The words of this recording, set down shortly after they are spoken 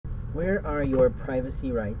Where are your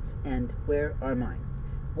privacy rights and where are mine?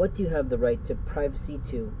 What do you have the right to privacy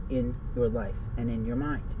to in your life and in your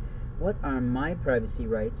mind? What are my privacy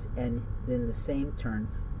rights and in the same turn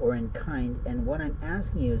or in kind? And what I'm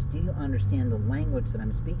asking you is, do you understand the language that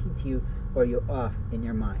I'm speaking to you, or are you off in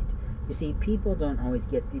your mind? You see, people don't always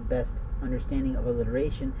get the best understanding of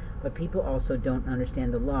alliteration, but people also don't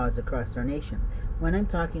understand the laws across our nation. When I'm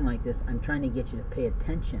talking like this, I'm trying to get you to pay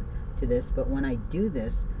attention to this, but when I do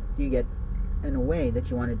this, you get in a way that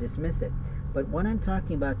you want to dismiss it. But what I'm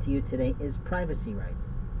talking about to you today is privacy rights.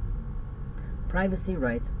 Privacy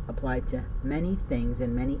rights apply to many things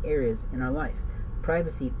in many areas in our life.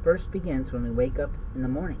 Privacy first begins when we wake up in the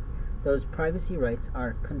morning. Those privacy rights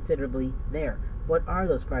are considerably there. What are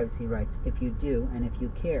those privacy rights if you do and if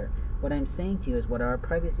you care? What I'm saying to you is, what are our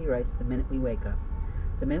privacy rights the minute we wake up?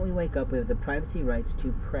 The minute we wake up, we have the privacy rights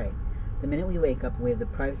to pray. The minute we wake up, we have the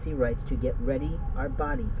privacy rights to get ready our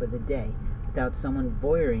body for the day without someone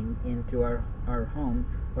voyeuring in through our home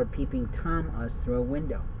or peeping Tom us through a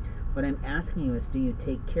window. What I'm asking you is, do you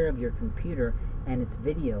take care of your computer and its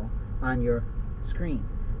video on your screen?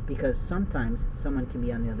 Because sometimes someone can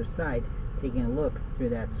be on the other side taking a look through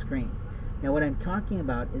that screen. Now, what I'm talking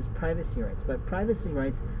about is privacy rights, but privacy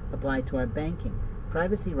rights apply to our banking.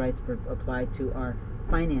 Privacy rights apply to our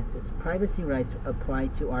finances. Privacy rights apply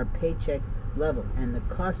to our paycheck level and the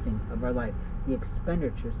costing of our life, the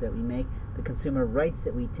expenditures that we make, the consumer rights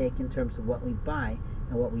that we take in terms of what we buy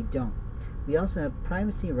and what we don't. We also have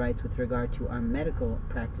privacy rights with regard to our medical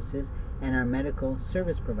practices and our medical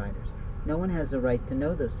service providers. No one has the right to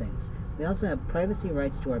know those things. We also have privacy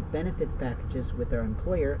rights to our benefit packages with our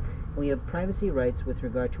employer, and we have privacy rights with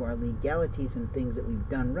regard to our legalities and things that we've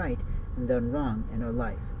done right and done wrong in our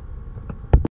life.